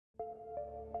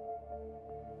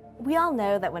We all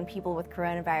know that when people with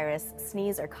coronavirus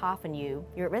sneeze or cough on you,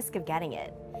 you're at risk of getting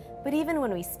it. But even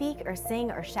when we speak or sing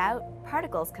or shout,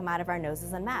 particles come out of our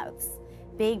noses and mouths.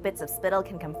 Big bits of spittle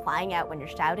can come flying out when you're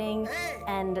shouting,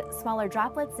 and smaller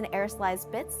droplets and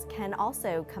aerosolized bits can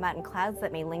also come out in clouds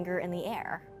that may linger in the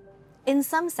air. In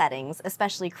some settings,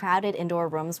 especially crowded indoor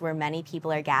rooms where many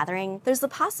people are gathering, there's the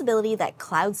possibility that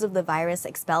clouds of the virus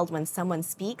expelled when someone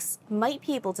speaks might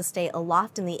be able to stay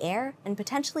aloft in the air and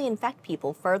potentially infect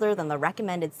people further than the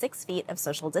recommended 6 feet of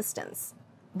social distance.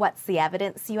 What's the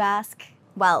evidence, you ask?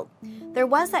 Well, there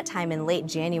was that time in late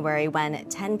January when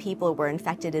 10 people were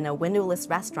infected in a windowless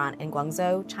restaurant in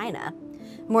Guangzhou, China.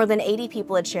 More than 80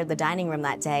 people had shared the dining room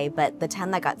that day, but the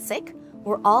 10 that got sick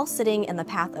were all sitting in the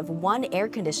path of one air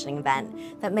conditioning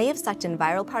vent that may have sucked in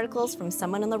viral particles from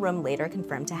someone in the room later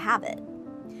confirmed to have it.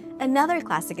 Another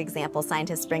classic example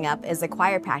scientists bring up is a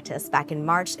choir practice back in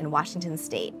March in Washington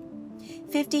state.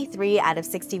 53 out of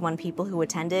 61 people who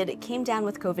attended came down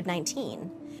with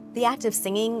COVID-19. The act of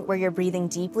singing, where you're breathing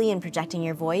deeply and projecting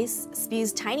your voice,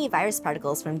 spews tiny virus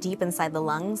particles from deep inside the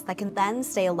lungs that can then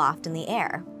stay aloft in the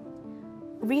air.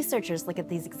 Researchers look at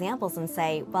these examples and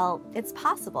say, well, it's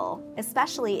possible,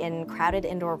 especially in crowded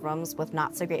indoor rooms with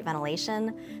not so great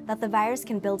ventilation, that the virus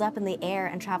can build up in the air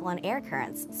and travel on air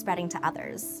currents, spreading to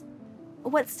others.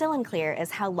 What's still unclear is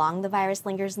how long the virus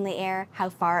lingers in the air, how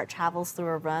far it travels through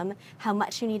a room, how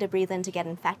much you need to breathe in to get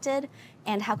infected,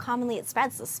 and how commonly it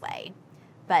spreads this way.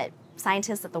 But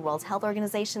scientists at the World Health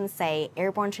Organization say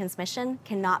airborne transmission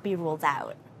cannot be ruled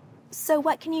out. So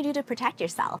what can you do to protect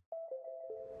yourself?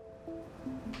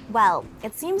 Well,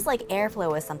 it seems like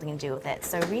airflow has something to do with it,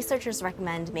 so researchers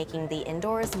recommend making the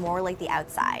indoors more like the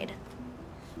outside.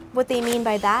 What they mean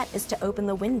by that is to open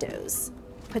the windows.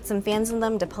 Put some fans in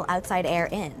them to pull outside air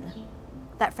in.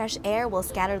 That fresh air will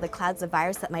scatter the clouds of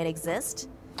virus that might exist,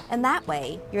 and that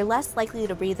way, you're less likely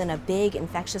to breathe in a big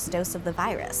infectious dose of the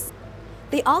virus.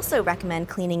 They also recommend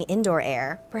cleaning indoor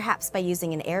air, perhaps by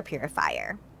using an air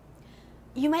purifier.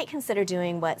 You might consider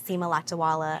doing what Seema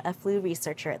Lakdawala, a flu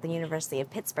researcher at the University of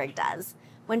Pittsburgh, does.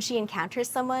 When she encounters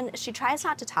someone, she tries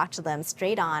not to talk to them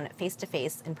straight on,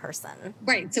 face-to-face, in person.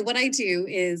 Right. So what I do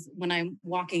is when I'm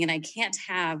walking and I can't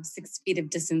have 6 feet of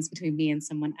distance between me and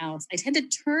someone else, I tend to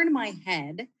turn my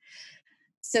head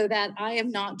so that I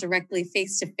am not directly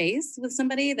face-to-face with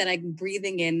somebody, that I'm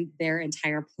breathing in their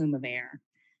entire plume of air.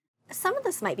 Some of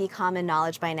this might be common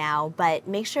knowledge by now, but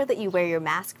make sure that you wear your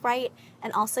mask right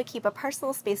and also keep a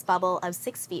personal space bubble of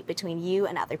 6 feet between you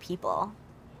and other people.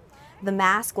 The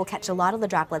mask will catch a lot of the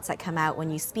droplets that come out when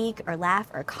you speak or laugh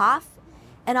or cough,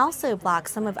 and also block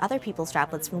some of other people's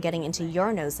droplets from getting into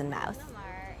your nose and mouth.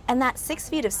 And that 6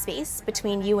 feet of space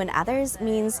between you and others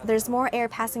means there's more air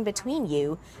passing between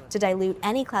you to dilute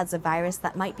any clouds of virus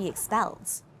that might be expelled.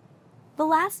 The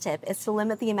last tip is to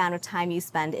limit the amount of time you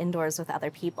spend indoors with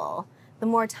other people. The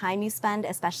more time you spend,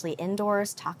 especially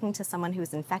indoors, talking to someone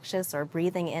who's infectious or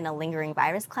breathing in a lingering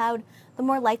virus cloud, the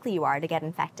more likely you are to get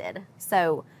infected.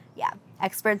 So, yeah,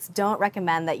 experts don't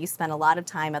recommend that you spend a lot of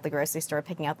time at the grocery store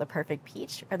picking out the perfect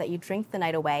peach, or that you drink the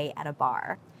night away at a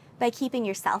bar. By keeping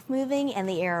yourself moving and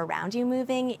the air around you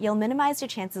moving, you'll minimize your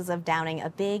chances of downing a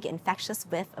big infectious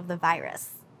whiff of the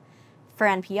virus. For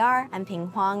NPR, I'm Pien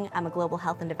Huang. I'm a global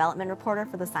health and development reporter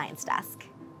for the Science Desk.